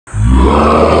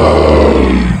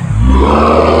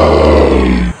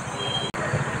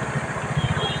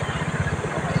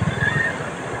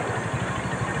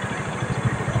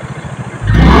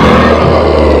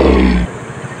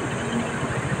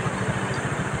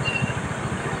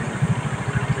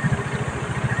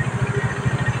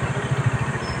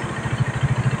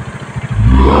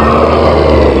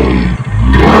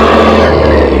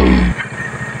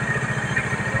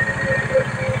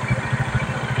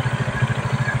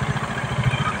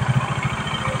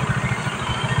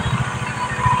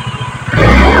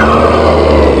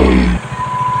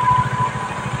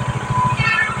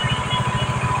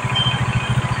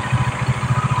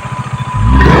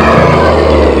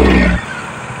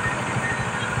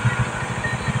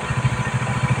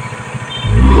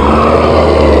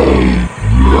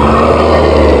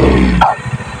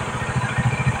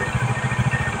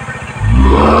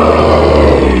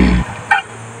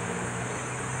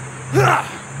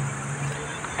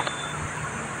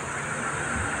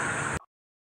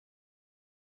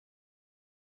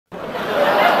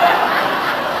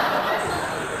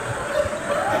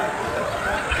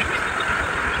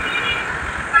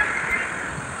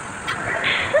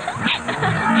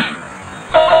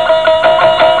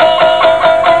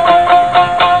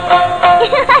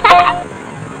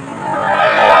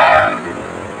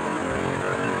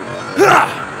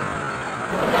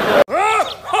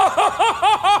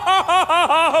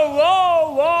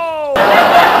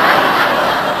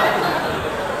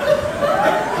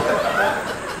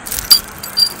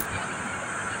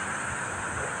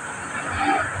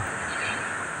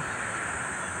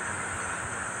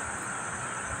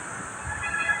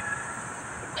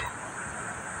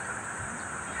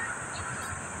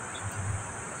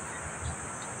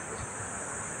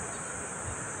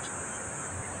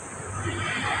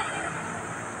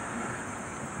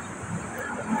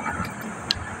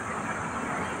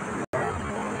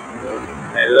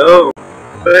Hello,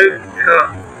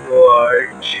 welcome to our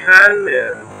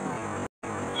channel,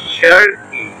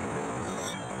 Sharky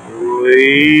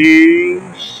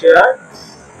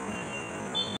Screenshots.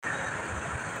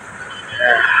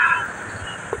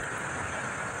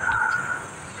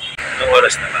 Anong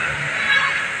oras na ba?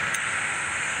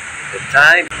 The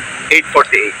time,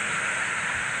 8:48.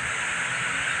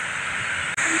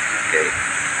 Okay.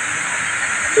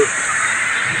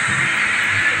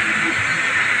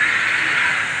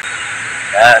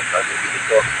 Yan, pag-ibig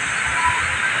ito.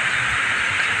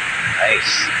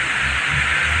 Nice.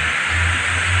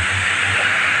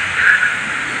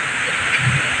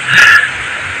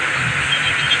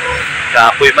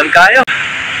 Kapoy man kayo.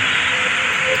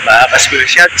 Mga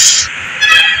ka-screenshots.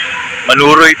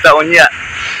 Manuroy taon niya.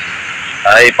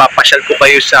 Ay papasyal ko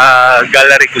kayo sa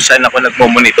gallery kung saan ako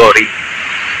nagmo-monitoring.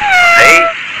 Okay?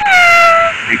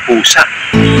 May pusa. Okay.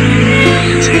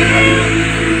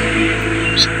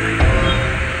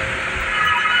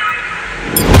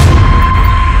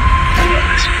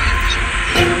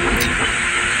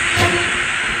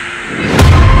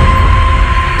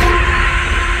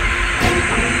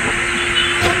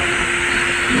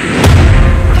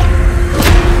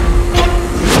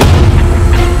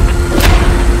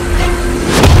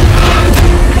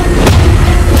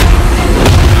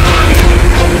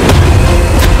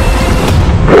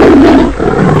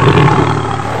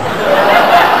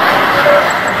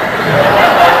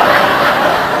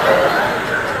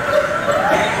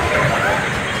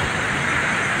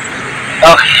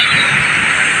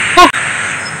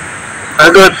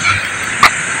 Good.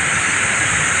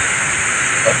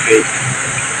 Okay.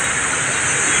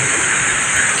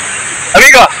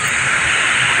 Amigo.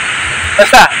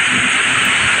 Basta.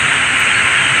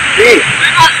 Sí.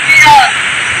 Buenos días.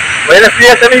 Buenos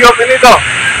días, amigo. Benito.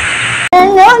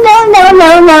 No.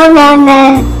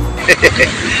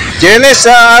 ¿Tienes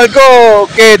algo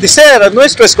que decir a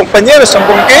nuestros compañeros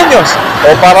zamboangueños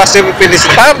o para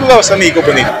felicitarlos, amigo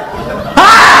bonito?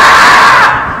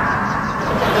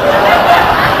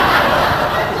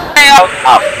 Shout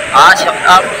out.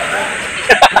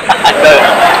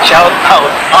 Shout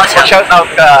out. Shout out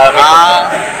ka.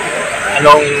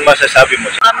 Anong masasabi mo?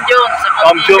 Ma'am Jones, sa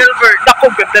Gilbert. Naku,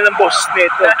 ganda ng boss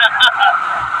nito.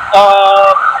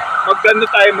 Mag-ano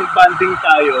tayo, mag-banding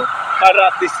tayo para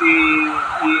at least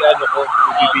i-video ko.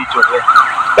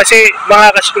 Kasi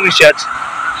mga ka-screenshots,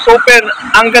 super,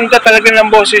 ang ganda talaga ng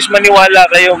boses, maniwala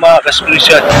kayo mga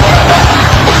ka-screenshots.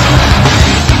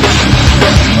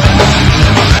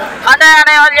 Ano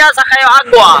olya sa kayo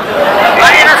agwa?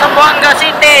 Ano na sa Buanga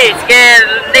City?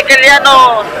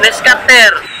 Nicoliano,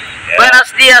 Descarter.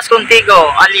 Buenos días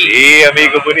contigo, Ali. Sí,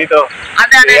 amigo bonito.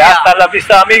 Ano hasta la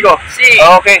vista, amigo. Sí.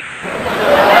 Okay.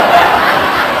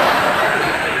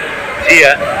 See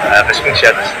ya, mga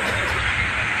ka-screenshots.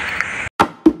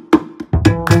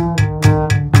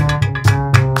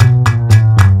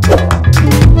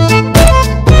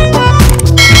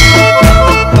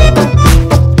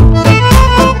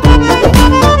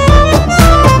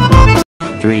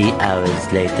 Three hours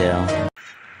later.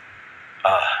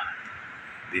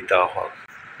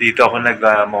 Dito ako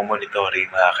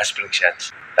nag-monitoring, mga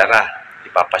ka-screenshots. Tara,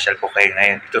 ipapasyal ko kayo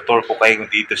ngayon. Itutour ko kayo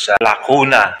dito sa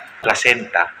Lacuna,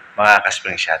 Placenta, mga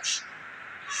ka-screenshots.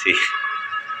 See,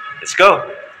 let's go.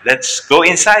 Let's go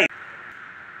inside.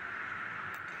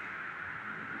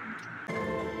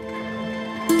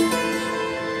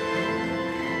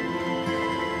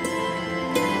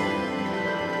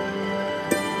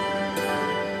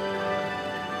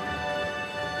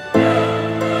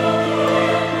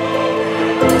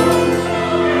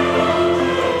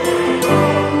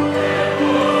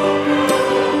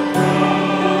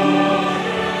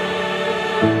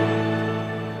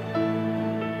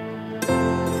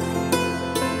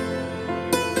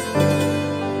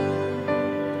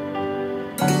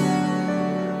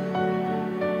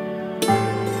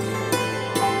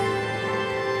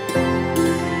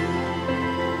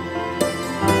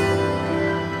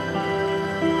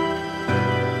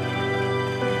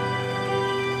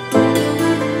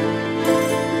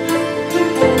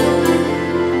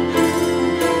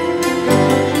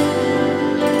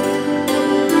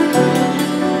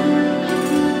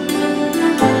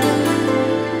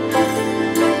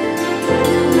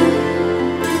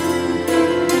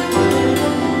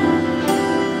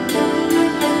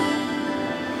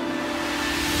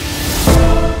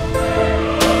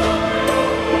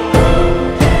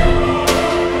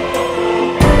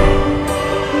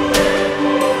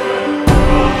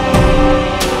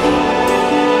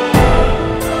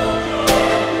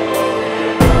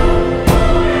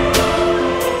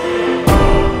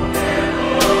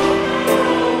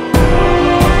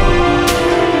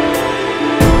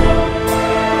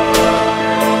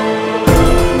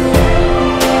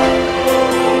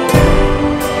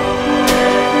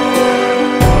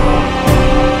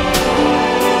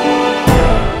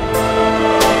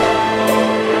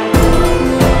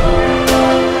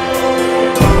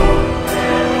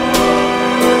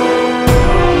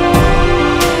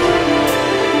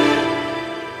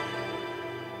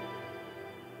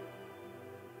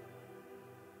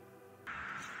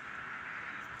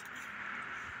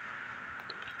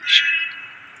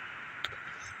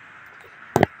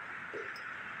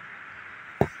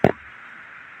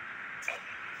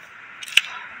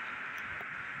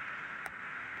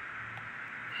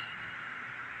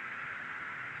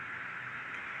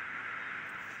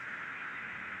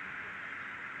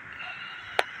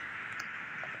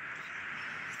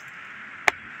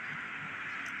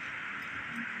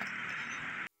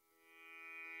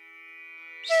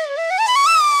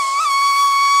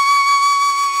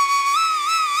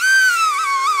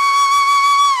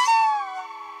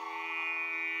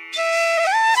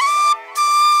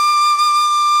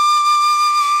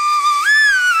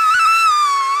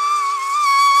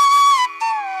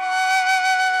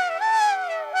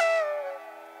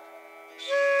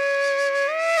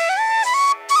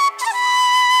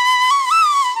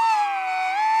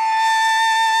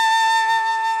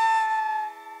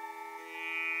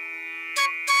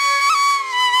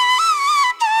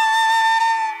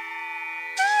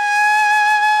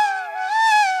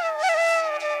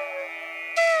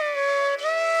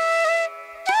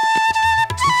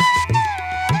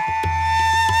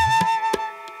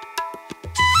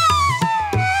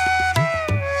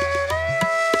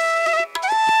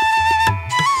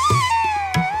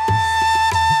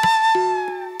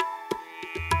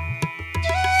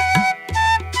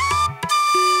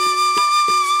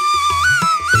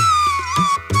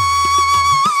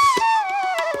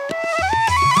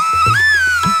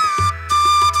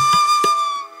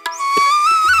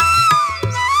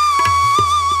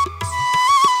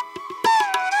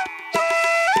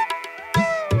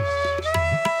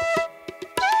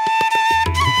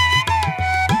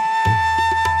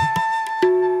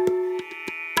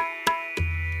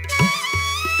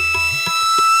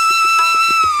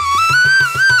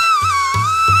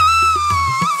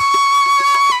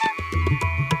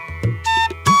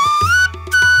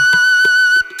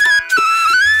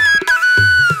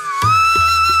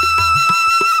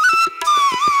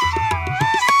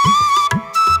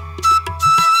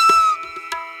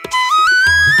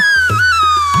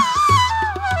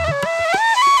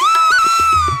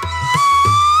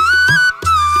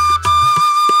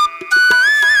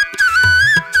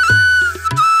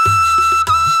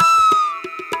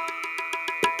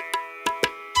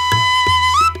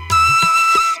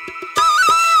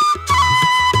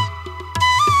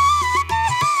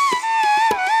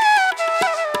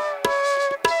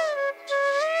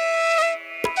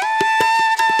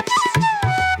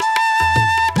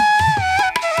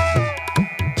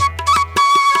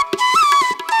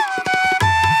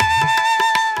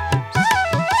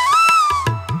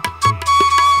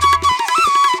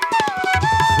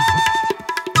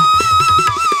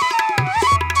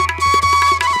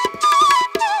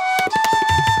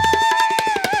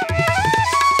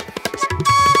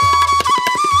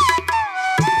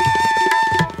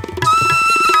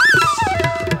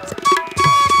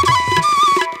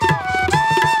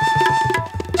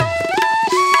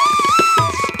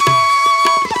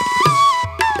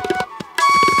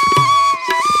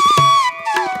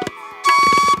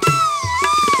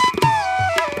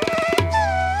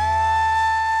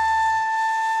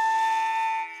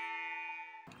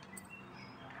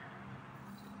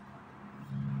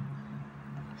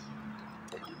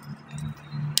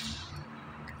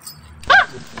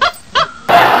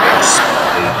 Let's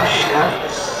play the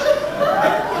shots.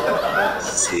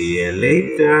 See you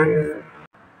later.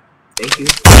 Thank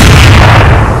you.